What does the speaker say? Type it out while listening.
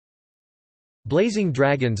Blazing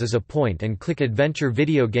Dragons is a point-and-click adventure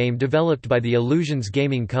video game developed by the Illusions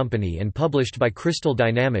Gaming Company and published by Crystal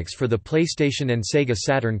Dynamics for the PlayStation and Sega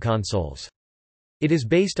Saturn consoles. It is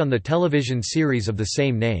based on the television series of the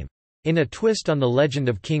same name. In a twist on the legend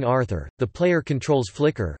of King Arthur, the player controls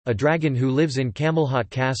Flicker, a dragon who lives in Camelot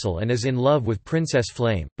Castle and is in love with Princess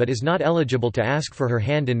Flame, but is not eligible to ask for her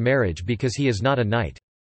hand in marriage because he is not a knight.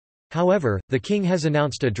 However, the king has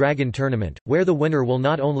announced a dragon tournament, where the winner will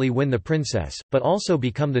not only win the princess, but also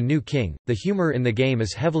become the new king. The humor in the game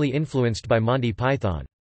is heavily influenced by Monty Python.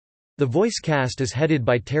 The voice cast is headed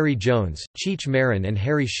by Terry Jones, Cheech Marin and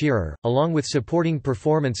Harry Shearer, along with supporting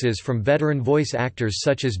performances from veteran voice actors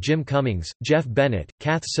such as Jim Cummings, Jeff Bennett,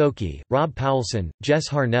 Kath Soucie, Rob Powelson, Jess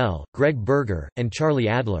Harnell, Greg Berger, and Charlie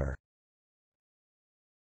Adler.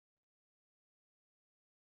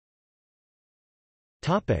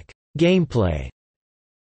 Gameplay.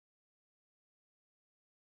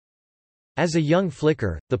 As a young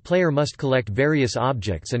Flicker, the player must collect various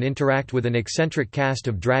objects and interact with an eccentric cast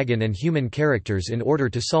of dragon and human characters in order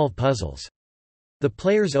to solve puzzles. The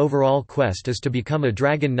player's overall quest is to become a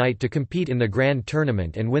dragon knight to compete in the grand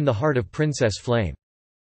tournament and win the heart of Princess Flame.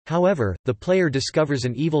 However, the player discovers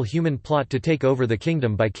an evil human plot to take over the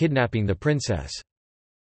kingdom by kidnapping the princess.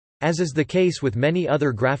 As is the case with many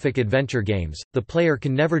other graphic adventure games, the player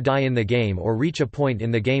can never die in the game or reach a point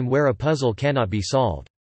in the game where a puzzle cannot be solved.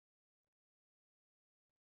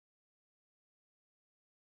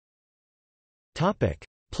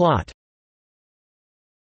 Plot.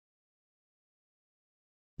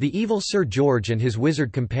 The evil Sir George and his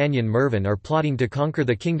wizard companion Mervyn are plotting to conquer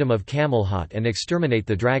the kingdom of Camelot and exterminate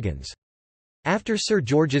the dragons. After Sir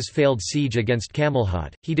George's failed siege against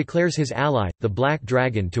Camelot, he declares his ally, the Black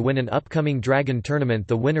Dragon, to win an upcoming dragon tournament,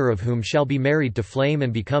 the winner of whom shall be married to Flame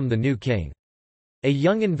and become the new king. A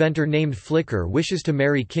young inventor named Flicker wishes to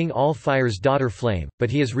marry King Allfire's daughter Flame,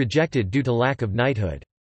 but he is rejected due to lack of knighthood.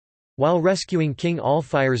 While rescuing King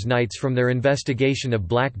Allfire's knights from their investigation of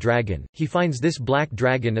Black Dragon, he finds this Black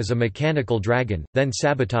Dragon is a mechanical dragon, then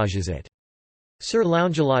sabotages it. Sir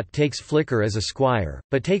Lancelot takes Flicker as a squire,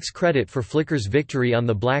 but takes credit for Flicker's victory on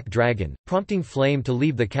the Black Dragon, prompting Flame to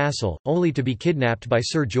leave the castle, only to be kidnapped by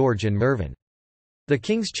Sir George and Mervyn. The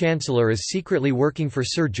King's Chancellor is secretly working for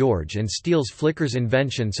Sir George and steals Flicker's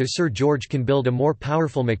invention so Sir George can build a more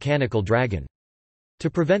powerful mechanical dragon. To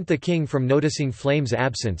prevent the king from noticing Flame's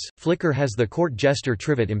absence, Flicker has the court jester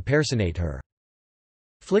Trivet impersonate her.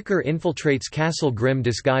 Flicker infiltrates Castle Grim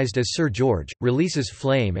disguised as Sir George, releases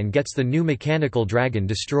Flame and gets the new mechanical dragon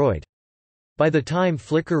destroyed. By the time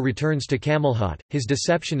Flicker returns to Camelot, his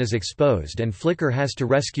deception is exposed and Flicker has to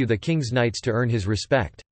rescue the king's knights to earn his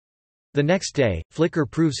respect. The next day, Flicker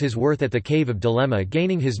proves his worth at the Cave of Dilemma,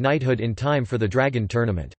 gaining his knighthood in time for the dragon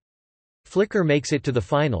tournament. Flicker makes it to the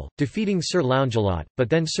final, defeating Sir Lancelot, but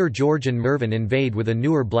then Sir George and Mervyn invade with a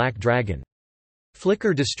newer black dragon.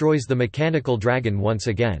 Flicker destroys the mechanical dragon once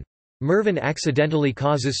again. Mervyn accidentally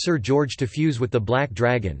causes Sir George to fuse with the Black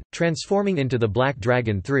Dragon, transforming into the Black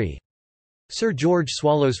Dragon 3. Sir George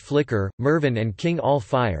swallows Flicker, Mervyn and King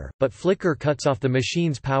Allfire, but Flicker cuts off the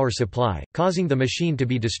machine's power supply, causing the machine to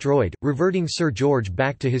be destroyed, reverting Sir George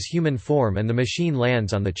back to his human form, and the machine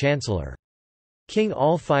lands on the Chancellor. King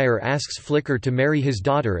Allfire asks Flicker to marry his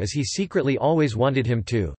daughter as he secretly always wanted him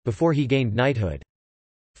to, before he gained knighthood.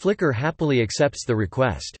 Flicker happily accepts the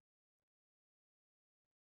request.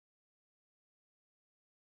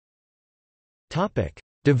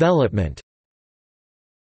 Development.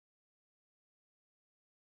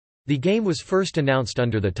 The game was first announced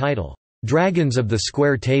under the title, Dragons of the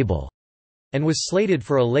Square Table, and was slated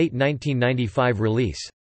for a late 1995 release.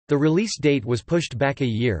 The release date was pushed back a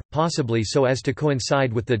year, possibly so as to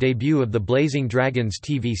coincide with the debut of the Blazing Dragons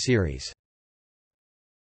TV series.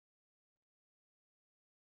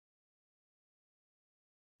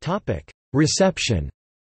 Reception.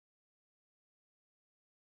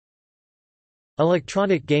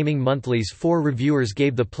 Electronic Gaming Monthly's 4 reviewers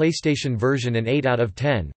gave the PlayStation version an 8 out of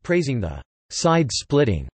 10, praising the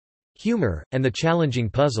side-splitting humor, and the challenging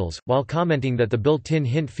puzzles, while commenting that the built-in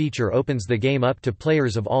hint feature opens the game up to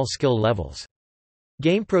players of all skill levels.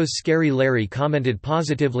 GamePro's Scary Larry commented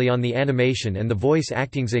positively on the animation and the voice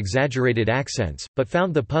acting's exaggerated accents, but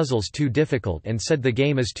found the puzzles too difficult and said the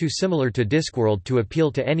game is too similar to Discworld to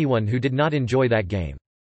appeal to anyone who did not enjoy that game.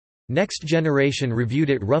 Next Generation reviewed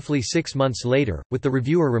it roughly 6 months later, with the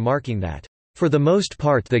reviewer remarking that, "For the most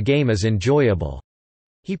part the game is enjoyable."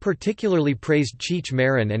 He particularly praised Cheech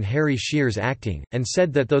Marin and Harry Shearer's acting, and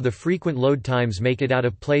said that though the frequent load times make it out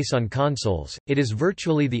of place on consoles, it is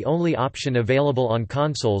virtually the only option available on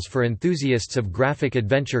consoles for enthusiasts of graphic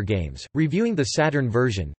adventure games. Reviewing the Saturn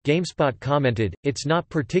version, GameSpot commented, "It's not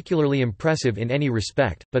particularly impressive in any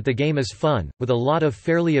respect, but the game is fun, with a lot of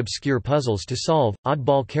fairly obscure puzzles to solve,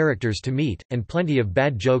 oddball characters to meet, and plenty of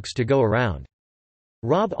bad jokes to go around."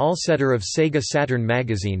 Rob Alsetter of Sega Saturn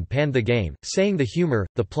magazine panned the game, saying the humor,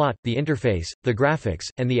 the plot, the interface, the graphics,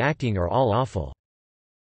 and the acting are all awful.